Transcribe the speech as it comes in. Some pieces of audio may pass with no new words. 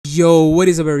Yo, what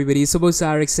is up everybody? It's about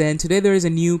Cyrex, and today there is a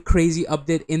new crazy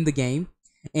update in the game.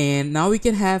 And now we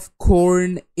can have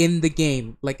corn in the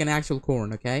game, like an actual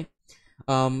corn, okay?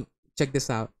 Check this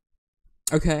out.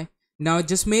 Okay. Now I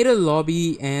just made a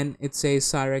lobby and it says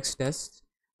Cyrex test.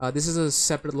 This is a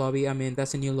separate lobby. I mean,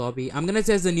 that's a new lobby. I'm gonna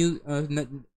test the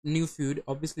new food.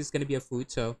 Obviously it's gonna be a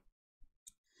food, so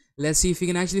let's see if we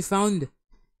can actually find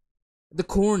the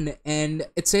corn. And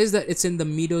it says that it's in the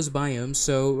meadows biome,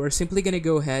 so we're simply gonna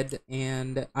go ahead,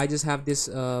 and I just have this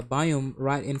biome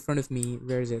right in front of me.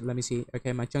 Where is it? Let me see.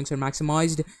 Okay, my chunks are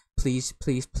maximized. Please,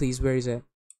 please, please, where is it?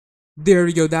 There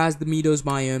we go. That's the meadows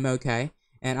biome. Okay,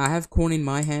 and I have corn in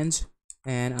my hands,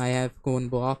 and I have corn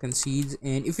block and seeds.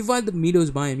 And if you find the meadows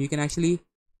biome, you can actually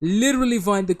literally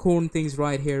find the corn things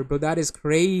right here, bro. That is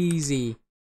crazy.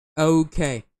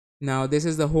 Okay, now this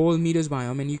is the whole meadows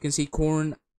biome, and you can see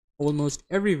corn almost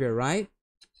everywhere, right?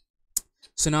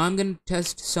 So now I'm gonna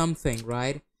test something,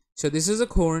 right? So this is a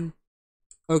corn.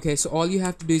 Okay, so all you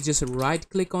have to do is just right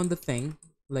click on the thing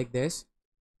like this,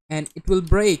 and it will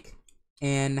break.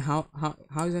 And how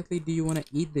exactly do you want to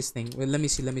eat this thing? Well, let me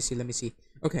see.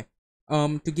 Okay,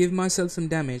 to give myself some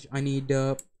damage, I need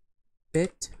a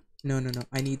bit. No,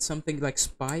 I need something like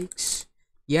spikes.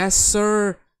 Yes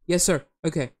sir, yes sir.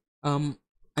 Okay,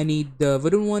 I need the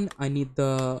wooden one, I need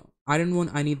the iron one,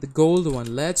 I need the gold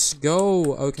one. Let's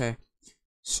go. Okay,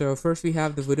 so first we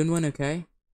have the wooden one. Okay,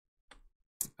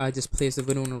 I just place the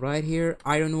wooden one right here,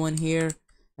 iron one here,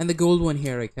 and the gold one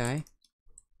here. Okay.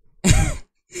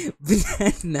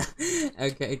 Banana.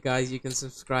 Okay guys, you can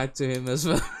subscribe to him as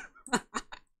well.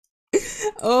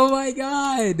 Oh my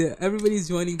god, everybody's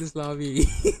joining this lobby.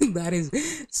 That is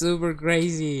super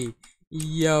crazy.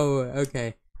 Yo,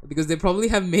 okay, because they probably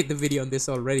have made the video on this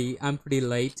already. I'm pretty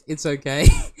late, it's okay.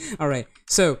 All right,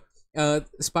 so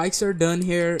spikes are done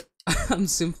here. I'm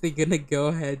simply gonna go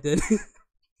ahead and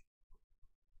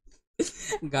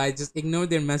guys, just ignore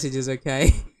their messages,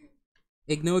 okay?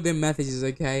 Ignore their messages,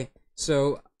 okay?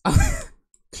 So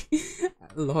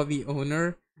lobby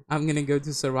owner, I'm gonna go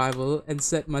to survival and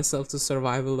set myself to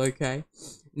survival. Okay,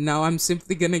 now I'm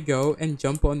simply gonna go and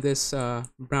jump on this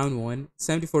brown one.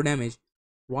 74 damage.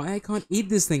 Why I can't eat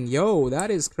this thing? Yo, that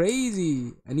is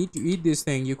crazy. I need to eat this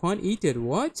thing. You can't eat it.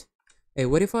 What? Hey,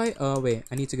 what if I wait,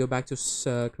 I need to go back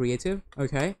to creative.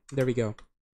 Okay, there we go.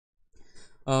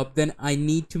 Then I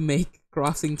need to make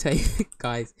crafting table.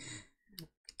 Guys,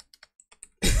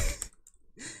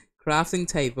 crafting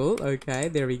table. Okay,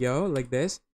 there we go, like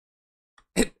this.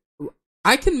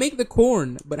 I can make the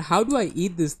corn, but how do I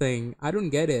eat this thing? I don't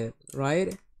get it,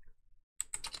 right?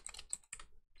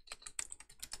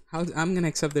 How I'm gonna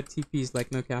accept the TPs,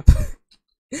 like, no cap.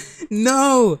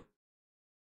 No.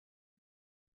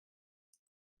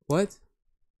 What?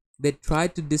 They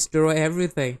tried to destroy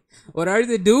everything. What are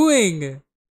they doing?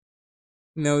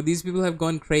 No, these people have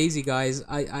gone crazy, guys.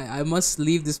 I must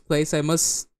leave this place. I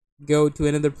must go to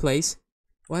another place.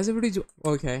 Why is everybody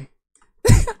okay?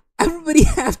 Everybody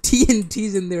have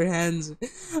TNTs in their hands.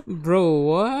 Bro,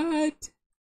 what?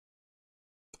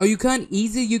 Oh, you can't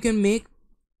eat it? You can make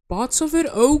pots of it?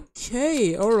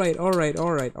 Okay.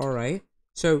 Alright.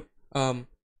 So,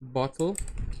 bottle.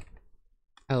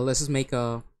 Let's just make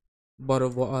a bottle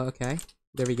of water. Okay,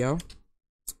 there we go.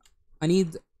 I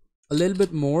need a little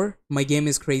bit more. My game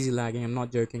is crazy lagging. I'm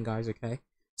not joking, guys, okay?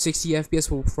 60 FPS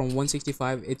from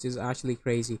 165. It is actually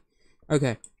crazy.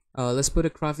 Okay, let's put a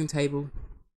crafting table.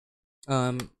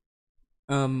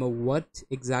 What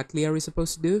exactly are we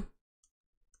supposed to do?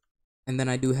 And then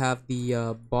I do have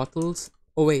the bottles.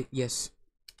 Oh wait, yes,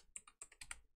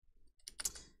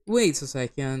 wait a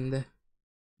second.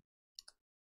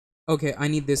 Okay, I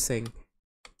need this thing.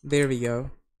 There we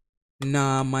go.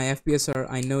 Nah, my FPS are,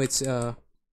 I know it's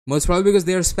most probably because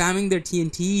they're spamming their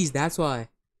TNTs, that's why.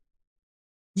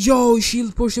 Yo,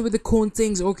 shield potion with the cone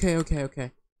things.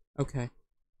 Okay.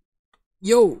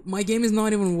 Yo, my game is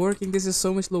not even working. This is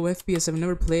so much low FPS. I've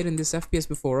never played in this FPS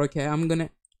before. Okay, I'm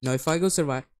gonna... No, if I go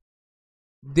survive...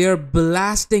 They're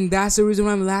blasting. That's the reason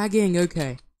why I'm lagging.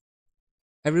 Okay.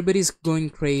 Everybody's going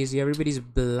crazy. Everybody's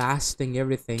blasting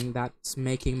everything. That's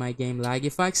making my game lag.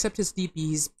 If I accept his TP,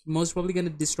 he's most probably gonna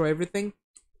destroy everything.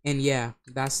 And yeah,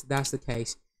 that's the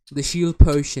case. The shield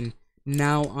potion.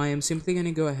 Now, I am simply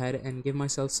gonna go ahead and give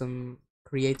myself some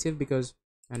creative because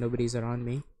nobody's around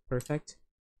me. Perfect.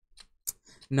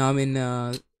 Now I'm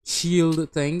in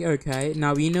shield thing. Okay,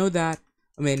 now we know that.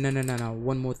 I mean, no.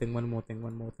 One more thing.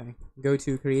 Go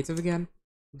to creative again.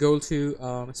 Go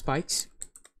to spikes.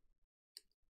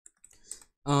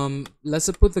 Let's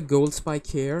put the gold spike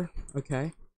here.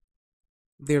 Okay,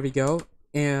 there we go.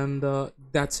 And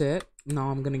that's it. Now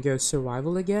I'm gonna go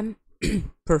survival again.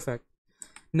 Perfect.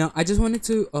 Now I just wanted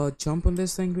to jump on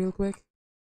this thing real quick.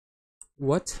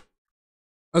 What?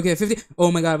 Okay, 50.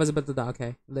 Oh my god, I was about to die.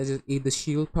 Okay, let's just eat the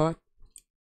shield part.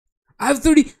 I have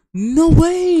 30. No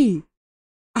way.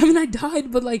 I mean, I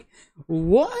died, but like,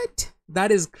 what?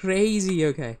 That is crazy.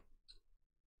 Okay.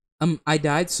 I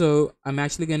died, so I'm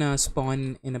actually gonna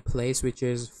spawn in a place which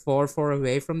is far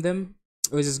away from them,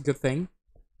 which is a good thing.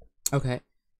 Okay.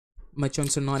 My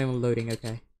chunks are not even loading.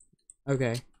 Okay.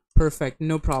 Okay. Perfect.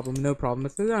 No problem. No problem.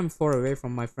 It's that I'm far away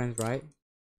from my friends, right?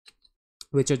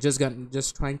 Which are just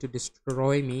trying to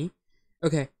destroy me.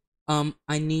 Okay.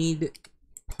 I need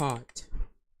pot.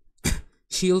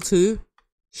 Shield 2,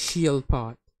 shield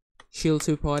pot. Shield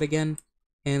 2 pot again.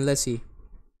 And let's see.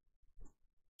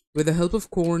 With the help of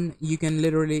corn, you can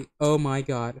literally, oh my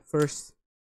god. First,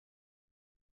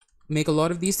 make a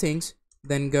lot of these things.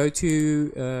 Then go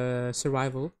to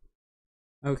survival.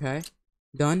 Okay.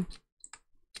 Done.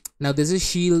 Now this is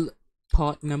shield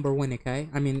pot number 1, okay?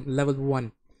 I mean level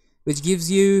 1. Which gives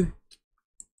you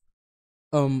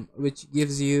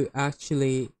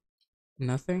actually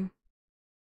nothing.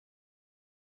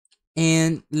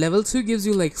 And level 2 gives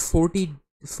you like 40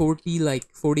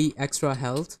 extra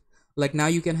health. Like now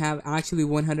you can have actually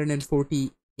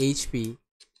 140 HP,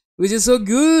 which is so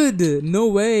good. No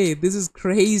way, this is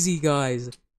crazy, guys.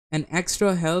 And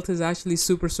extra health is actually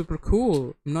super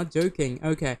cool. I'm not joking.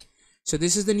 Okay, so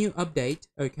this is the new update.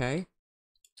 Okay,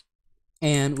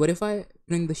 and what if I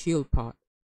bring the shield pot?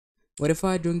 What if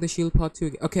I bring the shield pot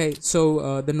too? Okay,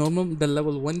 so the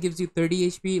level 1 gives you 30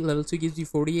 HP, level 2 gives you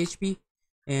 40 HP,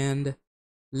 and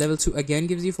level 2 again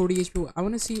gives you 40 HP. I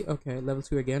want to see. Okay, level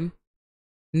 2 again.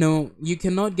 No, you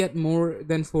cannot get more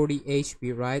than 40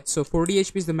 HP, right? So 40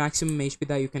 HP is the maximum HP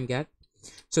that you can get.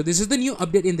 So this is the new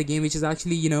update in the game, which is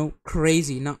actually, you know,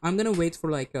 crazy. Now I'm gonna wait for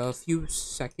like a few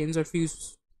seconds or few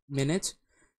minutes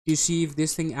to see if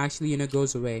this thing actually, you know,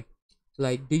 goes away.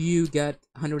 Like, do you get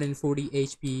 140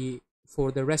 HP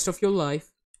for the rest of your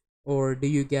life, or do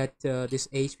you get this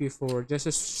HP for just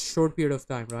a short period of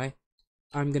time, right?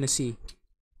 I'm gonna see.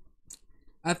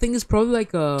 I think it's probably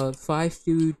like 5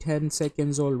 to 10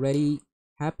 seconds already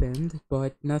happened,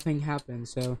 but nothing happened.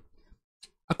 So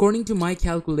according to my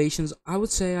calculations, I would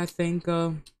say I think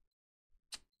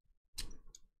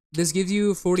this gives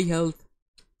you 40 health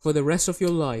for the rest of your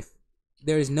life.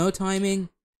 There is no timing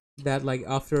that like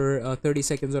after 30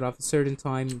 seconds or after a certain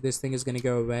time this thing is gonna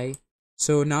go away.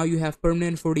 So now you have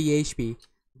permanent 40 HP.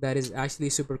 That is actually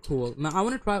super cool. Now I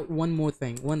want to try one more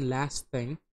thing, one last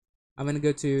thing. I'm gonna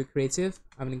go to creative.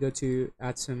 I'm gonna go to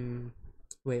add some,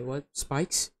 wait, what,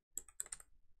 spikes,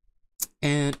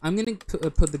 and I'm gonna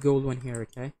put the gold one here.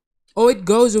 Okay. Oh, it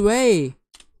goes away.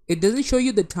 It doesn't show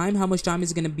you the time, how much time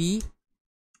it's gonna be.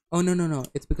 Oh no,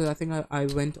 it's because I think I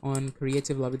went on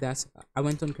creative lobby. I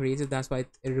went on creative, that's why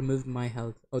it removed my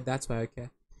health. Oh, that's why. Okay,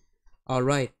 all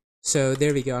right, so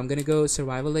there we go. I'm gonna go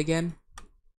survival again.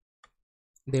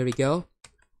 There we go.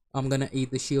 I'm gonna eat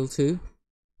the shield too.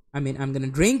 I mean, I'm gonna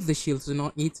drink the shield, so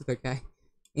not eat it. Okay,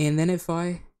 and then if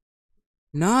I,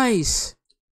 nice,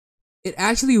 it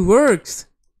actually works.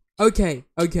 Okay,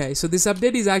 so this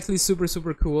update is actually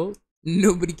super cool.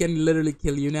 Nobody can literally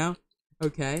kill you now.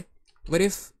 Okay, what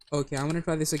if, okay, I'm gonna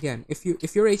try this again. If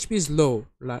your HP is low,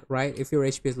 right, if your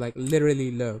HP is like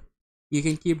literally low, you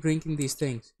can keep drinking these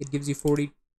things. It gives you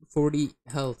 40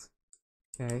 health.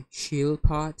 Okay, shield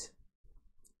pot,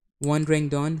 1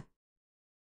 drink done.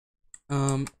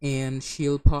 And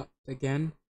shield pot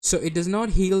again. So it does not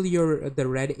heal your the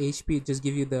red HP, it just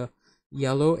gives you the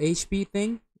yellow HP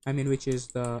thing, I mean, which is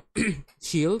the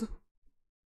shield.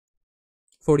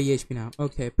 40 HP now.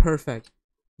 Okay, perfect.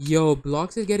 Yo,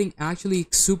 blocks is getting actually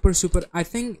super. I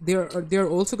think they're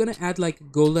also gonna add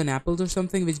like golden apples or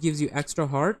something, which gives you extra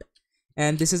heart.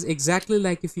 And this is exactly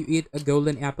like if you eat a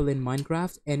golden apple in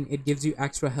Minecraft and it gives you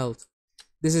extra health.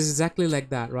 This is exactly like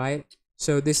that, right?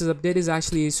 So this update is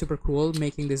actually super cool,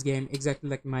 making this game exactly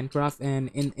like Minecraft. And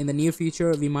in the near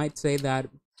future, we might say that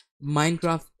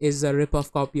Minecraft is a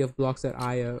rip-off copy of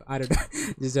blocks.io. I don't know,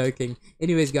 just joking.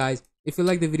 Anyways, guys, if you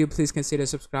like the video, please consider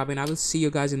subscribing. I will see you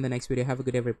guys in the next video. Have a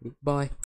good day, everybody. Bye.